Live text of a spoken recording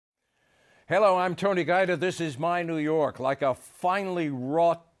Hello, I'm Tony Guida. This is My New York. Like a finely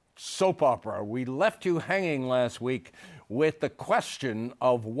wrought soap opera, we left you hanging last week with the question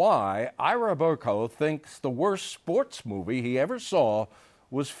of why Ira Berkow thinks the worst sports movie he ever saw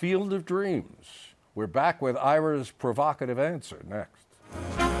was Field of Dreams. We're back with Ira's provocative answer next.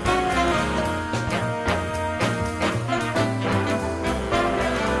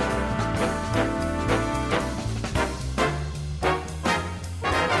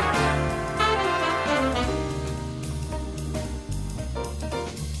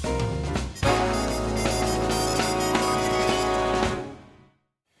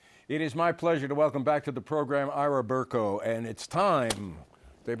 It is my pleasure to welcome back to the program Ira Berkow, and it's time.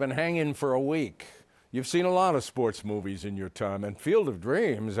 They've been hanging for a week. You've seen a lot of sports movies in your time, and Field of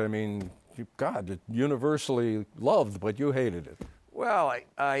Dreams, I mean, God, universally loved, but you hated it. Well,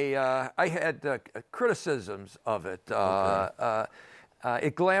 I had criticisms of it.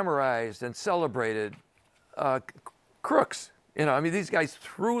 It glamorized and celebrated crooks. You know, I mean, these guys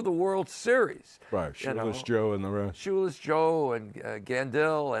threw the World Series. Right, Shoeless Joe and the rest. Shoeless Joe and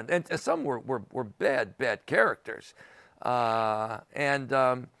Gandil, and some were bad characters.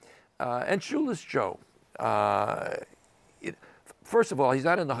 And Shoeless Joe. First of all, he's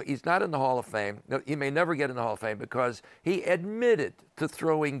not in the Hall of Fame. He may never get in the Hall of Fame because he admitted to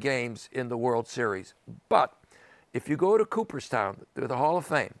throwing games in the World Series. But if you go to Cooperstown, the Hall of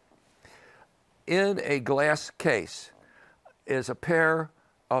Fame, in a glass case is a pair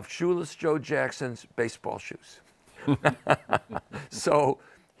of Shoeless Joe Jackson's baseball shoes. So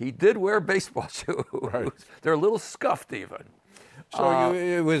he did wear baseball shoes. Right. They're a little scuffed even. So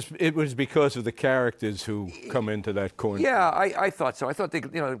it was because of the characters who come into that corner. Yeah, I thought so. I thought they,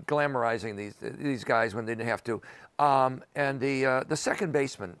 glamorizing these guys when they didn't have to. And the second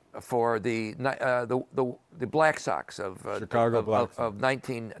baseman for the Black Sox of Chicago Black Sox of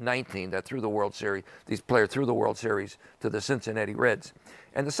 1919 that threw the World Series. These players threw the World Series to the Cincinnati Reds,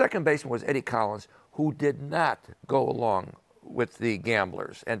 and the second baseman was Eddie Collins, who did not go along with the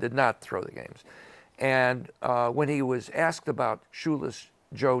gamblers and did not throw the games. And when he was asked about Shoeless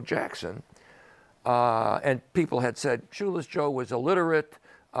Joe Jackson, and people had said Shoeless Joe was illiterate,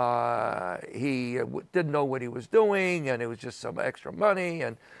 he didn't know what he was doing, and it was just some extra money.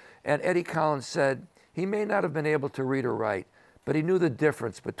 And Eddie Collins said he may not have been able to read or write, but he knew the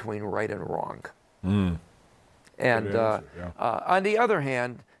difference between right and wrong. Mm. And on the other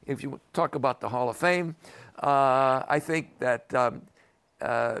hand, if you talk about the Hall of Fame, I think that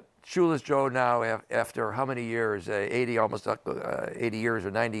Shoeless Joe now, after how many years, 80 years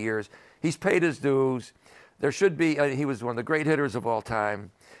or 90 years, he's paid his dues. There should be, he was one of the great hitters of all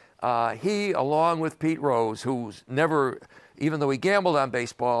time. He, along with Pete Rose, who's never, even though he gambled on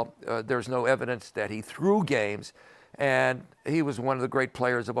baseball, there's no evidence that he threw games. And he was one of the great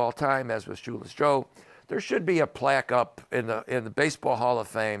players of all time, as was Shoeless Joe. There should be a plaque up in the Baseball Hall of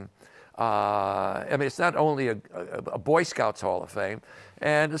Fame. I mean, it's not only a Boy Scouts Hall of Fame.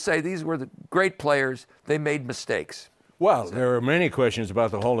 And to say these were the great players, they made mistakes. Well, there are many questions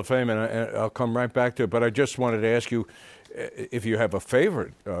about the Hall of Fame, and I'll come right back to it. But I just wanted to ask you if you have a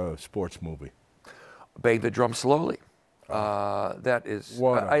favorite sports movie. Bang the Drum Slowly. That is,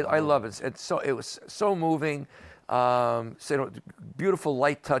 I love it. It was so moving. Beautiful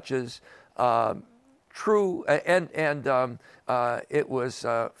light touches. True, and it was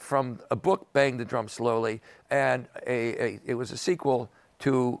from a book, Bang the Drum Slowly, and it was a sequel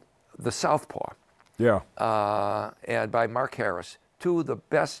to The Southpaw. Yeah. And by Mark Harris, two of the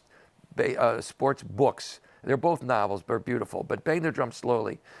best sports books. They're both novels, but beautiful. But Bang the Drum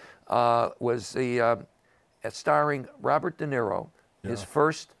Slowly was starring Robert De Niro, his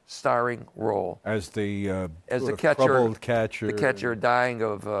first starring role as the catcher, the catcher dying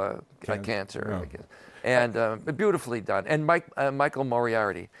of cancer, and beautifully done. And Michael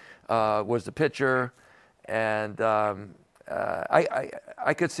Moriarty was the pitcher, and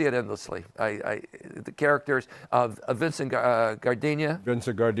I could see it endlessly. The characters of Vincent Gardenia.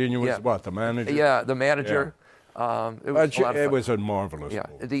 Vincent Gardenia was what, the manager? Yeah, the manager. Yeah. It was a marvelous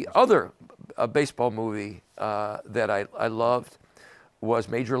movie. The other baseball movie that I loved was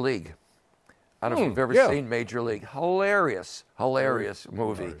Major League. I don't know if you've ever seen Major League. Hilarious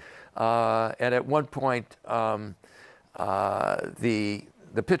movie. Right. And at one point, the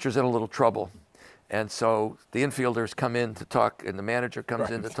pitcher's in a little trouble. And so the infielders come in to talk, and the manager comes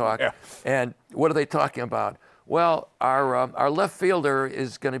in to talk. Yeah. And what are they talking about? Well, our left fielder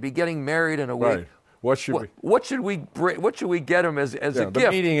is going to be getting married in a week. Right. What should we? What should we get them as a gift?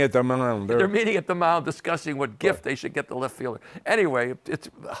 They're meeting at the mound. They're meeting at the mound discussing what gift they should get the left fielder. Anyway, it's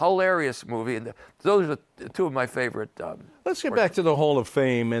a hilarious movie, and those are two of my favorite. Let's get back to the Hall of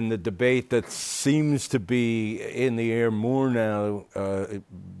Fame and the debate that seems to be in the air more now.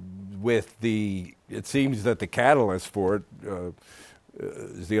 It seems that the catalyst for it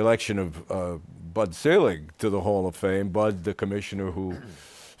is the election of Bud Selig to the Hall of Fame. Bud, the commissioner who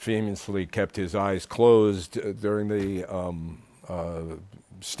famously kept his eyes closed during the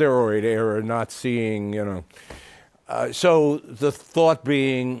steroid era, not seeing, so the thought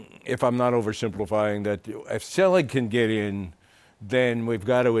being, if I'm not oversimplifying, that if Selig can get in, then we've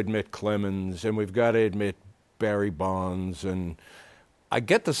got to admit Clemens, and we've got to admit Barry Bonds, and I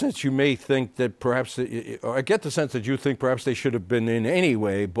get the sense you may think that perhaps, I get the sense that you think perhaps they should have been in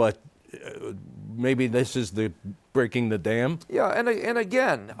anyway, but maybe this is the breaking the dam? Yeah, and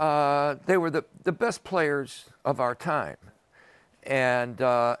again, they were the best players of our time. And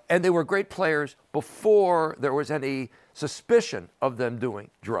they were great players before there was any suspicion of them doing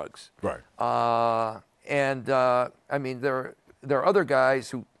drugs. Right. I mean, there are other guys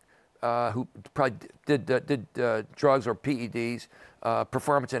who probably did drugs or PEDs,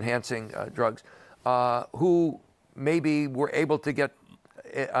 performance-enhancing drugs, who maybe were able to get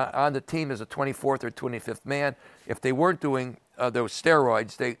on the team as a 24th or 25th man. If they weren't doing those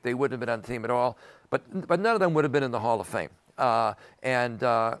steroids, they wouldn't have been on the team at all. But none of them would have been in the Hall of Fame.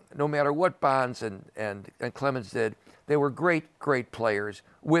 No matter what Bonds and Clemens did, they were great players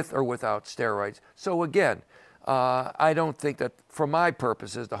with or without steroids. So again, I don't think that, for my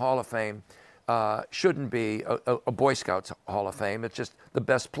purposes, the Hall of Fame shouldn't be a Boy Scouts Hall of Fame. It's just the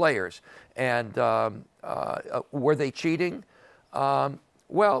best players. And were they cheating?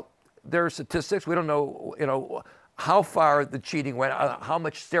 Well, there are statistics. We don't know, how far the cheating went, how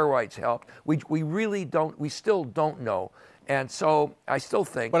much steroids helped. We really don't. We still don't know. And so I still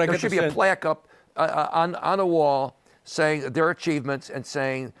think there should be a plaque up on a wall saying their achievements and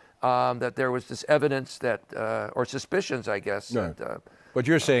saying that there was this evidence that, or suspicions, I guess. No. That, but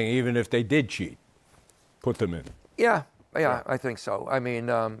you're saying even if they did cheat, put them in. Yeah, I think so. I mean,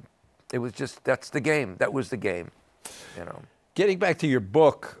 it was just, that's the game. That was the game, Getting back to your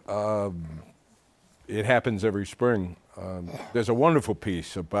book, It Happens Every Spring, there's a wonderful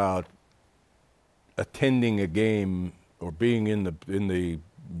piece about attending a game or being in the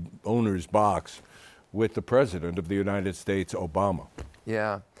owner's box with the President of the United States, Obama.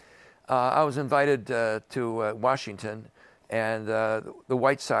 Yeah. I was invited to Washington, and the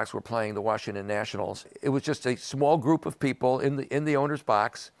White Sox were playing the Washington Nationals. It was just a small group of people in the owner's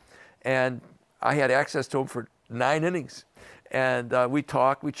box, and I had access to him for 9 innings. And we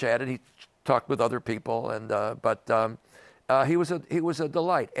talked, we chatted. He talked with other people, and but he was a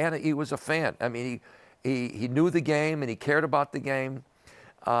delight, and he was a fan. I mean, he knew the game and he cared about the game.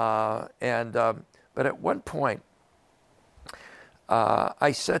 But at one point,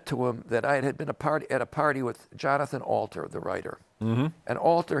 I said to him that I had been at a party with Jonathan Alter, the writer. Mm-hmm. And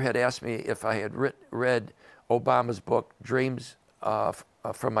Alter had asked me if I had read Obama's book, Dreams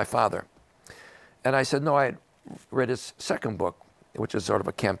from My Father. And I said, no, I had read his second book, which is sort of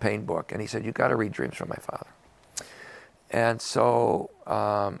a campaign book. And he said, you got to read Dreams from My Father. And so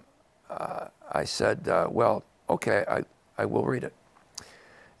I said, well, okay, I will read it.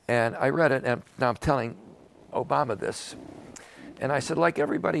 And I read it, and now I'm telling Obama this. And I said, like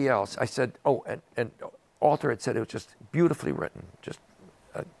everybody else, I said, oh, and Alter had said it was just beautifully written, just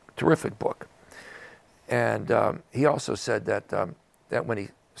a terrific book. And he also said that that when he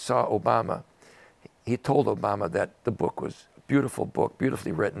saw Obama, he told Obama that the book was a beautiful book,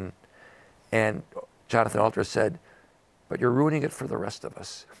 beautifully written. And Jonathan Alter said, but you're ruining it for the rest of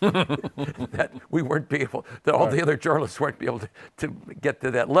us. That we weren't be able, that all the other journalists weren't be able to get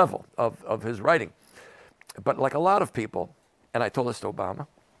to that level of his writing. But like a lot of people, and I told this to Obama,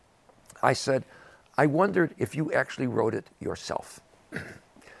 I said, I wondered if you actually wrote it yourself.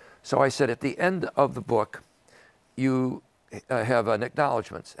 So I said, at the end of the book, you have an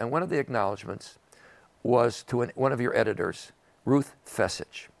acknowledgments. And one of the acknowledgments was to one of your editors, Ruth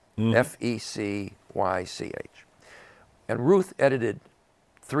Fessich, F-E-C-Y-C-H. And Ruth edited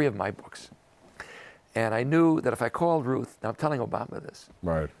 3 of my books. And I knew that if I called Ruth, now I'm telling Obama this.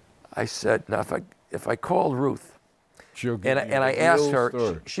 Right. I said, now if I called Ruth, and I asked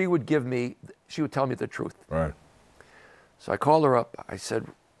her, she would tell me the truth. Right. So I called her up. I said,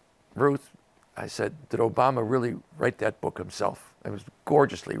 Ruth, I said, did Obama really write that book himself? It was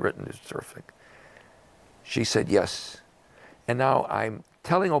gorgeously written. It was terrific. She said yes. And now I'm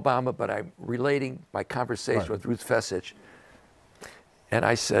telling Obama, but I'm relating my conversation with Ruth Fessich. And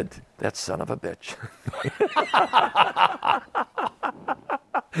I said, that son of a bitch.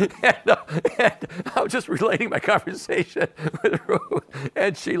 and I was just relating my conversation with Ruth,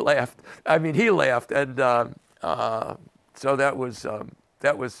 and she laughed. I mean, he laughed, and so that was,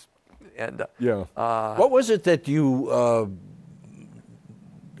 and yeah. What was it that you?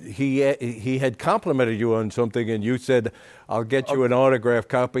 He had complimented you on something, and you said, "I'll get you an autograph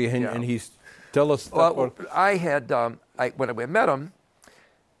copy," and he's tell us. Well, I had when I met him,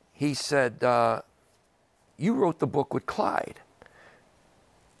 he said, "You wrote the book with Clyde."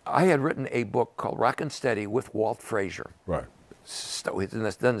 I had written a book called Rockin' Steady with Walt Frazier. Right.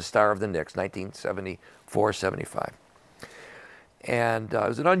 Then the star of the Knicks, 1974, 75. And it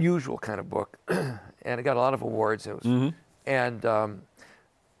was an unusual kind of book, and it got a lot of awards. It was, and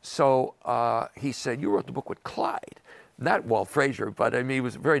so he said, "You wrote the book with Clyde." Not Walt Frazier, but I mean, he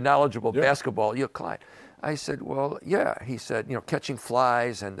was very knowledgeable basketball. Clyde. I said, "Well, yeah." He said, catching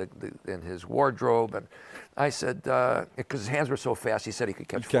flies and his wardrobe. And I said, because his hands were so fast, he said he could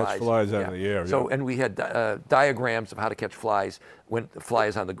catch flies. Catch flies out of the air. So, and we had diagrams of how to catch flies when the fly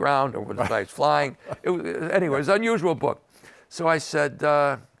is on the ground or when the fly is flying. Anyway, it was an unusual book. So I said,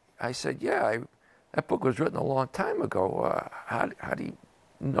 "Yeah, that book was written a long time ago. How do you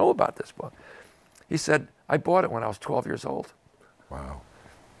know about this book?" He said, "I bought it when I was 12 years old." Wow.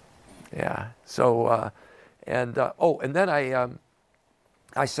 Yeah. So, and then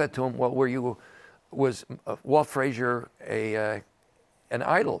I said to him, "Well, was Walt Frazier an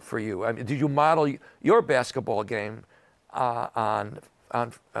idol for you? I mean, did you model your basketball game on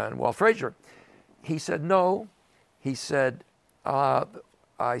Walt Frazier?" He said, "No." He said, "I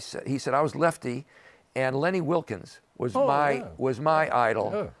was lefty, and Lenny Wilkens was my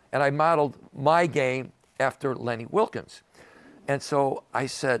idol, and I modeled my game after Lenny Wilkens." And so I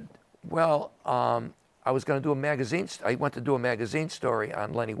said, "Well, I was going to do a magazine. I went to do a magazine story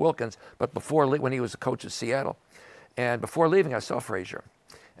on Lenny Wilkens, but when he was the coach of Seattle, and before leaving, I saw Frazier,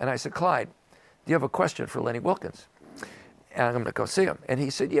 and I said, 'Clyde, do you have a question for Lenny Wilkens?' And I'm going to go see him." And he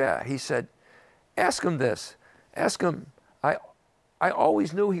said, "Yeah." He said, "Ask him this. Ask him. I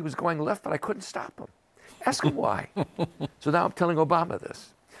always knew he was going left, but I couldn't stop him. Ask him why." So now I'm telling Obama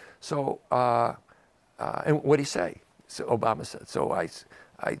this. So, and what'd he say? So Obama said. So I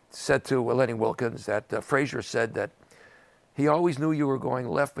said to Lenny Wilkens that Frazier said that he always knew you were going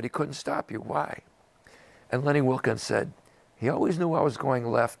left, but he couldn't stop you. Why? And Lenny Wilkens said, "He always knew I was going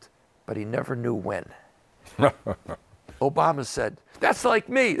left, but he never knew when." Obama said, "That's like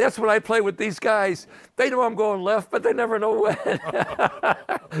me. That's when I play with these guys. They know I'm going left, but they never know when."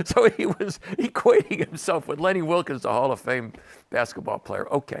 So he was equating himself with Lenny Wilkens, the Hall of Fame basketball player.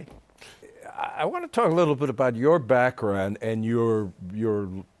 Okay. I want to talk a little bit about your background and your.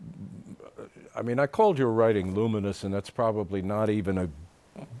 I mean, I called your writing luminous, and that's probably not even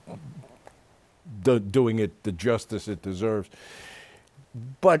doing it the justice it deserves.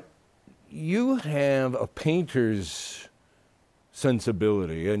 But you have a painter's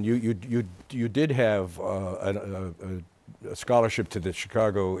sensibility, and you did have a scholarship to the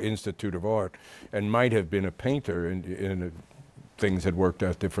Chicago Institute of Art, and might have been a painter, and things had worked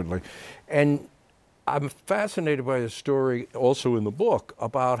out differently. And I'm fascinated by a story also in the book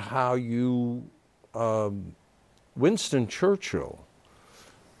about how you, Winston Churchill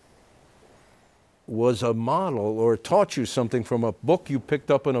was a model or taught you something from a book you picked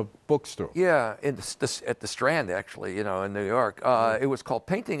up in a bookstore. Yeah, at the Strand, actually, in New York. It was called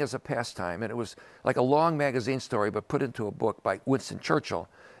Painting as a Pastime, and it was like a long magazine story, but put into a book by Winston Churchill,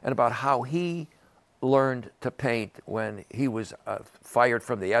 and about how he learned to paint when he was fired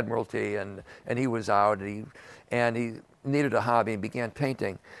from the Admiralty, and he was out, and he needed a hobby and began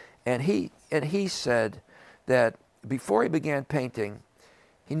painting. And he said that before he began painting,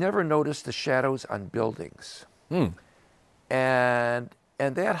 he never noticed the shadows on buildings. And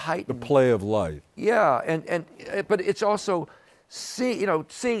that heightened the play of light. Yeah, but it's also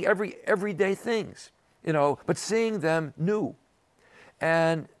seeing everyday things, but seeing them new.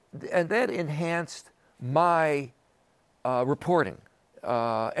 And that enhanced my reporting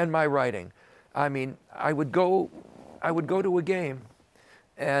and my writing. I mean, I would go to a game,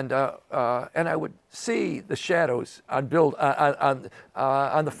 and I would see the shadows on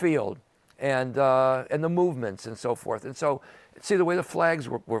the field, and the movements and so forth, and so see the way the flags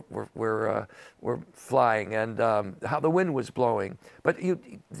were flying, and how the wind was blowing. But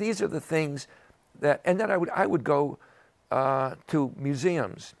these are the things that, and then I would go to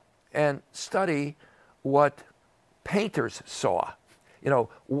museums and study what painters saw.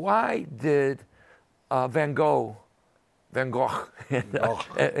 Why did Van Gogh Van Gogh.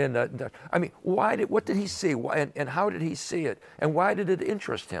 I mean, what did he see? And how did he see it? And why did it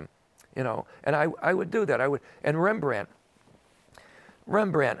interest him? You know, and I would do that. And Rembrandt,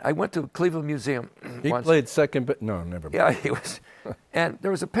 I went to Cleveland Museum He once. played second, but no, never mind. Yeah, he was. And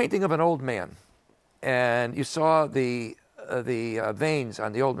there was a painting of an old man. And you saw the veins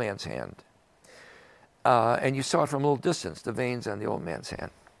on the old man's hand. And you saw it from a little distance, the veins on the old man's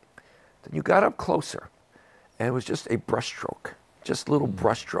hand. Then you got up closer, and it was just a brushstroke, just little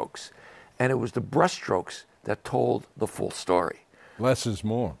brushstrokes. And it was the brushstrokes that told the full story. Less is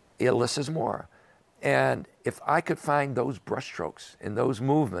more. Yeah, less is more. And if I could find those brushstrokes in those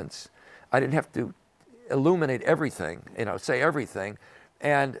movements, I didn't have to illuminate everything, you know, say everything,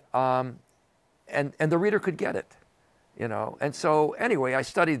 and the reader could get it, you know. And so anyway, I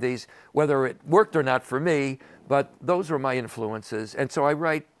studied these, whether it worked or not for me, but those were my influences. And so I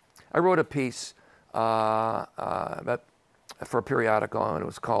wrote a piece for a periodical, and it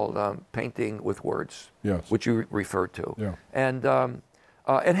was called Painting with Words, yes, which you referred to. Yeah. And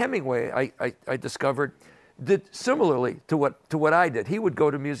Hemingway, I discovered, did similarly to what I did. He would go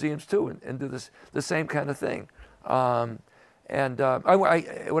to museums too and do the same kind of thing. When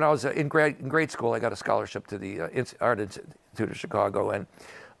I was in grade school, I got a scholarship to the Art Institute of Chicago, and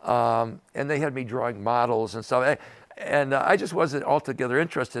they had me drawing models and stuff. And I just wasn't altogether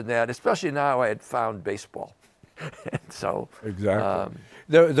interested in that, especially now I had found baseball. So exactly.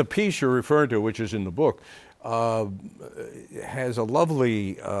 The piece you're referring to, which is in the book, has a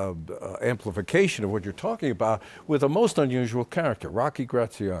lovely amplification of what you're talking about with a most unusual character, Rocky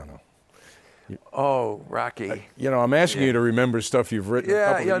Graziano. Oh, Rocky. You know, I'm asking you to remember stuff you've written a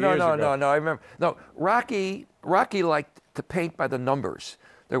couple of years ago. No, I remember. No, Rocky liked to paint by the numbers.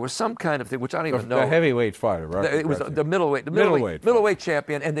 There was some kind of thing, which I don't even know. The heavyweight fighter, right? It was the middleweight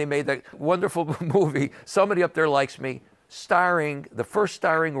champion, and they made that wonderful movie, Somebody Up There Likes Me, starring, the first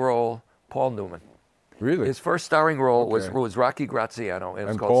starring role, Paul Newman. Really? His first starring role was Rocky Graziano, and it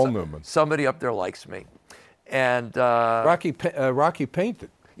was called Paul Newman. Somebody Up There Likes Me. And Rocky painted.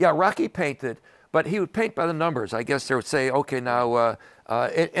 Yeah, Rocky painted, but he would paint by the numbers. I guess they would say, okay, now,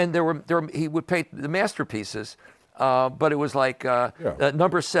 and he would paint the masterpieces, but it was like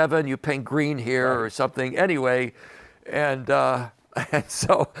number 7, you paint green here or something. Anyway, and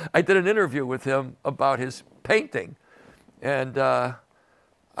so I did an interview with him about his painting, and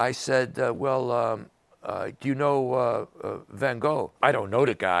I said, do you know Van Gogh? I don't know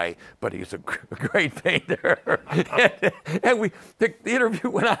the guy, but he's a great painter. and the interview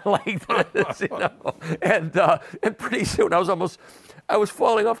went on like this, you know. And pretty soon I was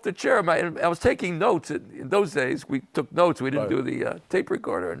falling off the chair. I was taking notes. In those days, we took notes. We didn't do the tape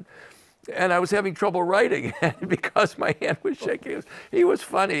recorder. And I was having trouble writing because my hand was shaking. He was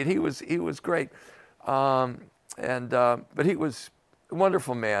funny, and he was great. But he was a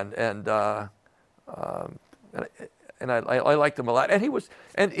wonderful man, and I liked him a lot. And he was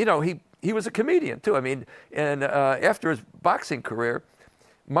a comedian too. I mean, and after his boxing career,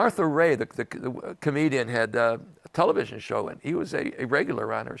 Martha Ray, the comedian, had a television show, and he was a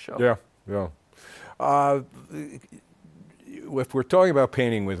regular on her show. Yeah. If we're talking about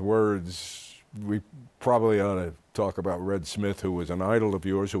painting with words, we probably ought to talk about Red Smith, who was an idol of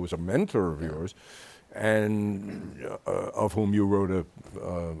yours, who was a mentor of yours, and of whom you wrote a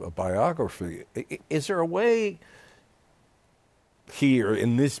biography. Is there a way here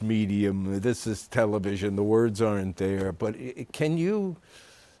in this medium, this is television, the words aren't there, but can you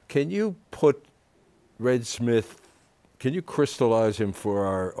put Red Smith, can you crystallize him for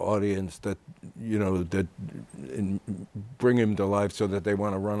our audience that bring him to life so that they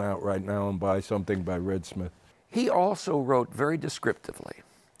want to run out right now and buy something by Red Smith? He also wrote very descriptively.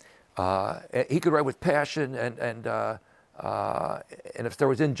 He could write with passion, and if there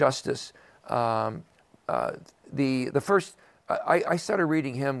was injustice, the first I started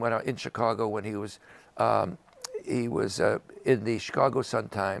reading him when in Chicago when he was in the Chicago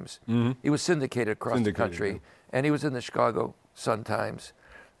Sun-Times. Mm-hmm. He was syndicated across the country, and he was in the Chicago Sun-Times,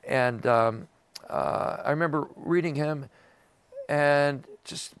 and I remember reading him and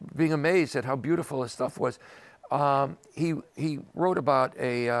just being amazed at how beautiful his stuff was. He wrote about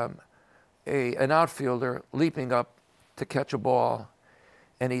an outfielder leaping up to catch a ball,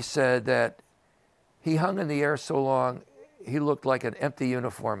 and he said that he hung in the air so long he looked like an empty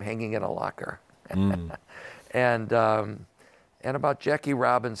uniform hanging in a locker. And about Jackie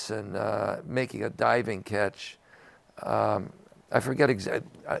Robinson making a diving catch. I forget exactly.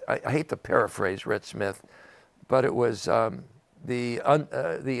 I hate to paraphrase Red Smith, but it was the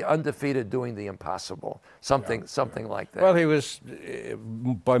undefeated doing the impossible, something like that. Well, he was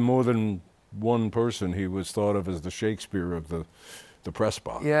by more than one person, he was thought of as the Shakespeare of the press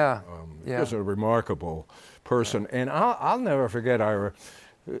box. Yeah, He was a remarkable person. And I'll never forget Ira.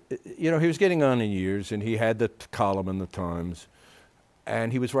 You know, he was getting on in years, and he had the column in the Times,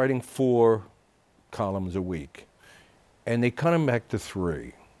 and he was writing 4 columns a week. And they cut him back to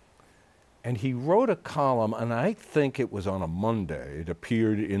 3. And he wrote a column, and I think it was on a Monday. It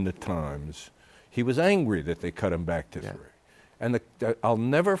appeared in the Times. He was angry that they cut him back to 3. And I'll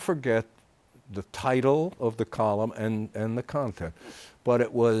never forget the title of the column and the content. But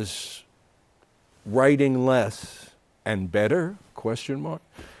it was writing less and better, ?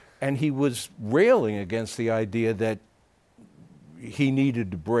 And he was railing against the idea that he needed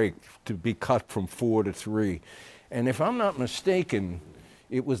to break, to be cut from 4 to 3. And if I'm not mistaken,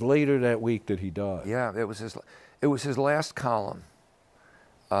 it was later that week that he died. Yeah, it was his last column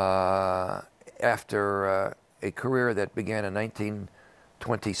after a career that began in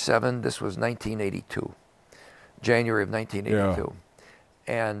 1927. This was 1982, January of 1982.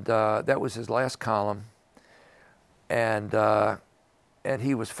 Yeah. And that was his last column. And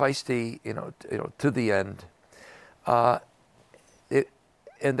he was feisty, you know, to the end. And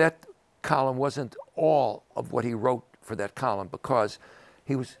that column wasn't all of what he wrote for that column, because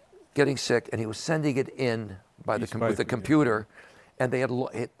he was getting sick and he was sending it in with the computer, and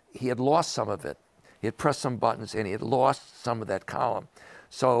he had lost some of it. He had pressed some buttons and he had lost some of that column.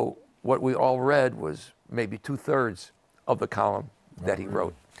 So what we all read was maybe 2/3 of the column that he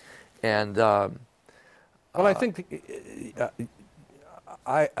wrote. And well, I think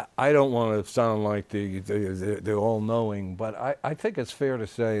I don't want to sound like the all-knowing, but I think it's fair to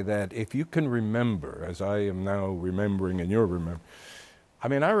say that if you can remember, as I am now remembering and you're remembering, I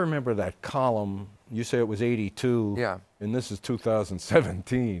mean, I remember that column. You say it was 82, yeah, and this is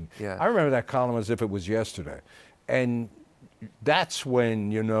 2017. Yeah. I remember that column as if it was yesterday. And that's when,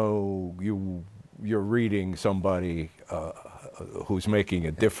 you know, you're reading somebody who's making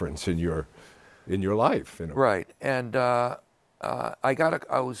a difference in your life. You know? Right. And I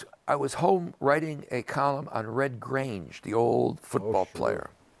was home writing a column on Red Grange, the old football player.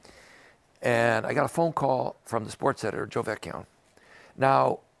 And I got a phone call from the sports editor, Joe Vecchione.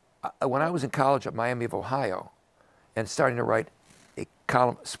 Now, when I was in college at Miami of Ohio and starting to write a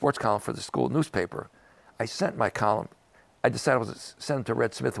sports column for the school newspaper, I sent my column. I decided I was going to send them to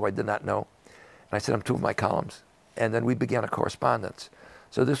Red Smith, who I did not know. And I sent him 2 of my columns. And then we began a correspondence.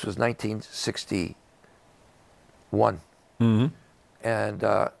 So this was 1961. Mm-hmm. And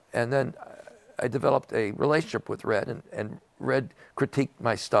then I developed a relationship with Red, and Red critiqued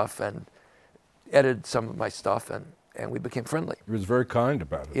my stuff and edited some of my stuff, and we became friendly. He was very kind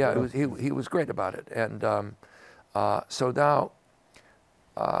about it. Yeah, he was great about it. And so now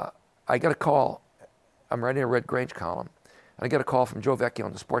I got a call. I'm writing a Red Grange column, and I got a call from Joe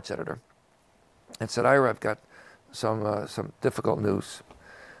Vecchione, the sports editor, and said, Ira, I've got some difficult news.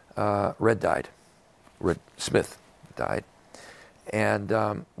 Red died. Red Smith died.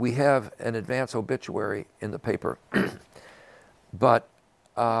 And we have an advance obituary in the paper, but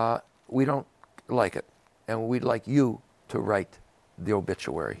we don't like it. And we'd like you to write the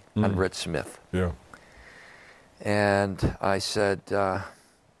obituary on Red Smith. Yeah. And I said,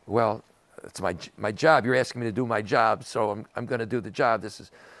 well, it's my job. You're asking me to do my job, so I'm going to do the job. This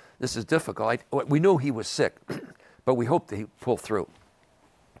is difficult. We knew he was sick, but we hoped that he'd pull through.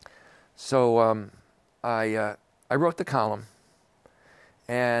 So I wrote the column,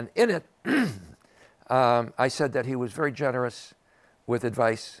 and in it, I said that he was very generous with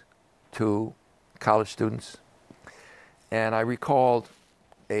advice to college students. And I recalled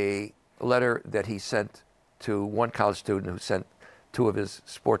a letter that he sent to one college student who sent 2 of his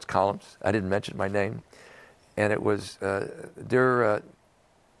sports columns. I didn't mention my name. And it was, dear,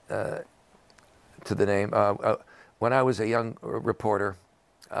 to the name, when I was a young reporter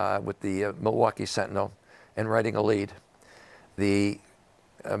with the Milwaukee Sentinel and writing a lead, the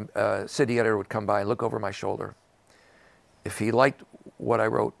city editor would come by and look over my shoulder. If he liked what I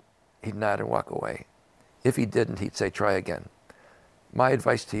wrote, he'd nod and walk away. If he didn't, he'd say, try again. My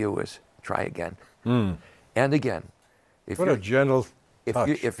advice to you is try again. And again. What a gentle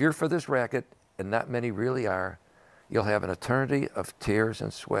touch. If you're for this racket, and not many really are, you'll have an eternity of tears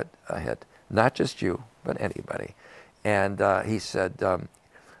and sweat ahead. Not just you, but anybody. And he said,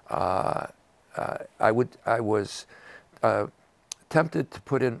 I was tempted to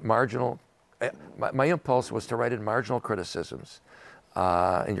put in marginal, my impulse was to write in marginal criticisms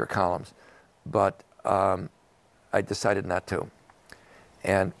in your columns, but I decided not to.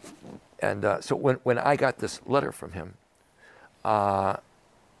 And so when I got this letter from him, I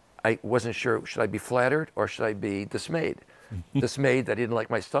I wasn't sure, should I be flattered or should I be dismayed? Dismayed that he didn't like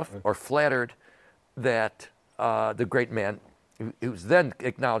my stuff, or flattered that the great man, who was then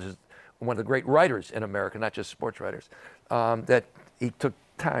acknowledged as one of the great writers in America, not just sports writers, that he took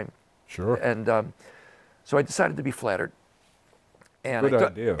time. Sure. And so I decided to be flattered. And Good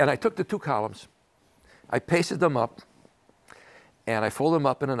idea. And I took the 2 columns, I pasted them up, and I folded them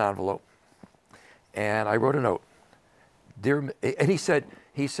up in an envelope, and I wrote a note. Dear, and he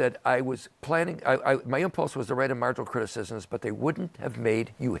said, I was planning, my impulse was to write marginal criticisms, but they wouldn't have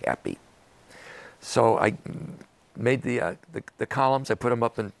made you happy. So I made the columns, I put them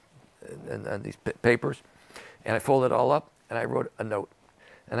up in these papers, and I folded it all up, and I wrote a note.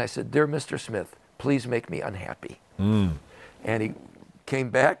 And I said, Dear Mr. Smith, please make me unhappy. And he came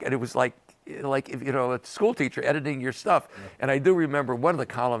back, and it was like if, you know, a school teacher editing your stuff. Yeah. And I do remember one of the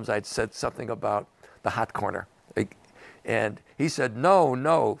columns I'd said something about the hot corner. And he said, no,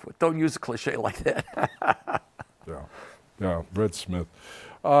 don't use a cliche like that. Yeah, Red Smith.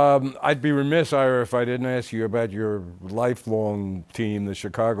 I'd be remiss, Ira, if I didn't ask you about your lifelong team, the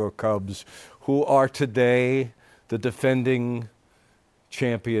Chicago Cubs, who are today the defending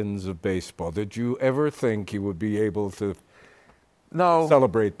champions of baseball. Did you ever think you would be able to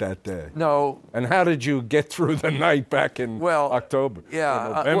celebrate that day? No. And how did you get through the night back in October?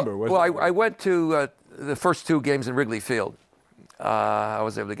 Yeah. November? I went to the first 2 games in Wrigley Field. I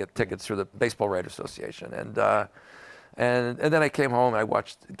was able to get tickets through the Baseball Writers Association. And then I came home and I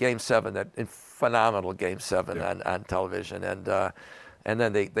watched Game 7, that phenomenal Game 7 on television. And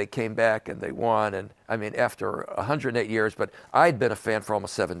then they came back and they won. And I mean, after 108 years, but I'd been a fan for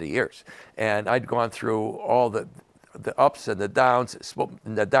almost 70 years. And I'd gone through all the ups and the downs,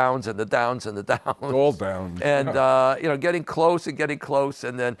 and the downs and the downs and the downs. All downs. And, you know, getting close.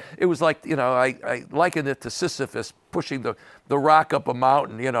 And then it was like, you know, I likened it to Sisyphus pushing the rock up a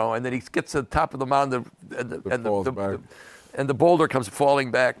mountain, you know, and then he gets to the top of the mountain and the boulder comes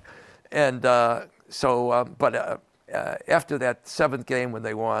falling back. And but after that 7th game when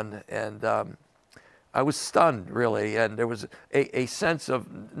they won, and I was stunned, really. And there was a sense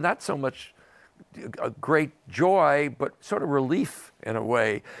of not so much a great joy, but sort of relief in a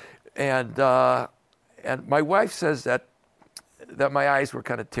way. And my wife says that my eyes were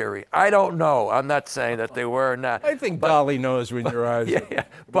kind of teary. I don't know. I'm not saying that they were or not. I think Dolly knows when your eyes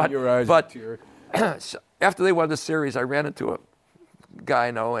are teary. So after they won the series, I ran into a guy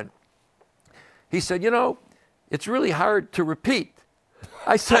I know, and he said, you know, it's really hard to repeat.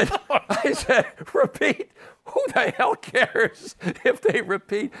 I said, repeat? Who the hell cares if they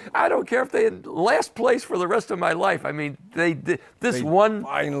repeat? I don't care if they in last place for the rest of my life. I mean, they did this one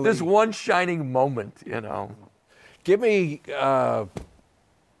shining moment, you know. Give me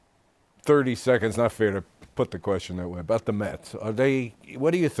 30 seconds. Not fair to put the question that way. About the Mets, are they?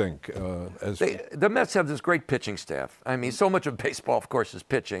 What do you think? The Mets have this great pitching staff. I mean, so much of baseball, of course, is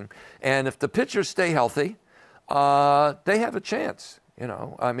pitching, and if the pitchers stay healthy, they have a chance. You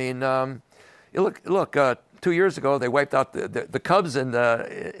know, I mean, look. 2 years ago, they wiped out the Cubs in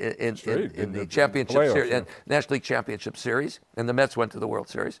the championship series, and National League Championship Series, and the Mets went to the World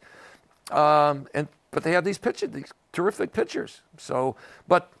Series. But they have these these terrific pitchers. So,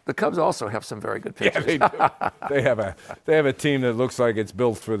 but the Cubs also have some very good pitchers. Yeah, they do. They have a team that looks like it's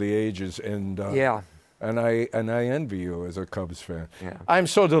built for the ages, and And I envy you as a Cubs fan. Yeah. I'm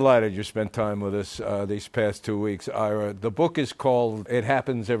so delighted you spent time with us these past 2 weeks, Ira. The book is called It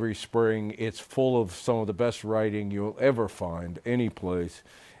Happens Every Spring. It's full of some of the best writing you'll ever find any place.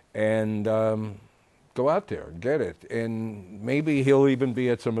 And go out there and get it. And maybe he'll even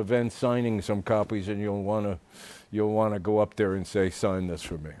be at some event signing some copies, and you'll want to go up there and say, sign this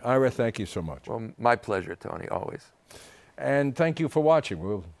for me. Ira, thank you so much. Well, my pleasure, Tony, always. And thank you for watching.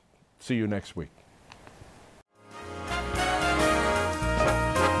 We'll see you next week.